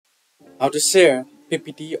How to share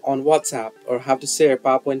PPT on WhatsApp or how to share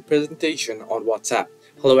PowerPoint presentation on WhatsApp.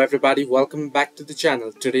 Hello everybody, welcome back to the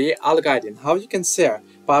channel. Today I'll guide you how you can share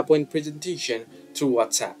PowerPoint presentation through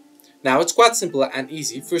WhatsApp. Now it's quite simple and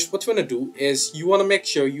easy. First, what you want to do is you want to make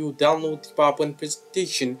sure you download the PowerPoint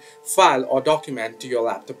presentation file or document to your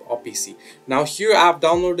laptop or PC. Now here I've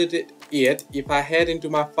downloaded it. If I head into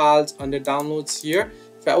my files under downloads here,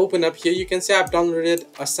 if I open up here, you can see I've downloaded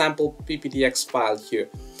a sample PPTX file here.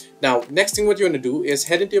 Now, next thing what you want to do is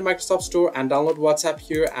head into your Microsoft Store and download WhatsApp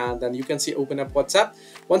here, and then you can see open up WhatsApp.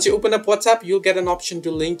 Once you open up WhatsApp, you'll get an option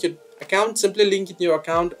to link your account. Simply link your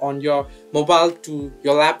account on your mobile to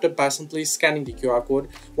your laptop by simply scanning the QR code.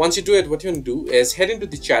 Once you do it, what you want to do is head into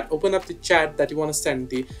the chat, open up the chat that you want to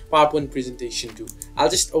send the PowerPoint presentation to. I'll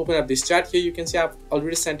just open up this chat here. You can see I've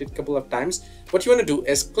already sent it a couple of times. What you want to do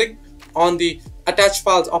is click on the attach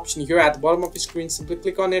files option here at the bottom of the screen. Simply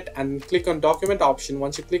click on it and click on document option.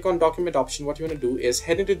 Once you click on document option, what you want to do is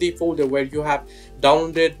head into the folder where you have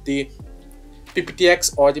downloaded the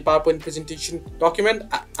PPTX or the PowerPoint presentation document.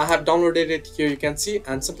 I have downloaded it here, you can see,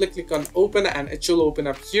 and simply click on open and it will open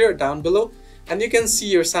up here down below, and you can see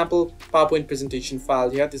your sample PowerPoint presentation file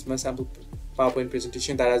here. This is my sample PowerPoint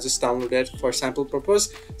presentation that I just downloaded for sample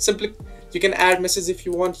purpose. Simply you can add messages if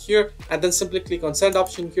you want here, and then simply click on send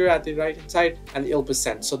option here at the right hand side and it'll be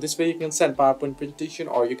sent. So this way you can send PowerPoint presentation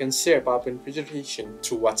or you can share PowerPoint presentation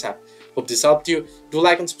through WhatsApp. Hope this helped you. Do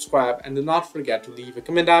like and subscribe, and do not forget to leave a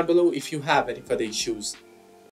comment down below if you have any further issues.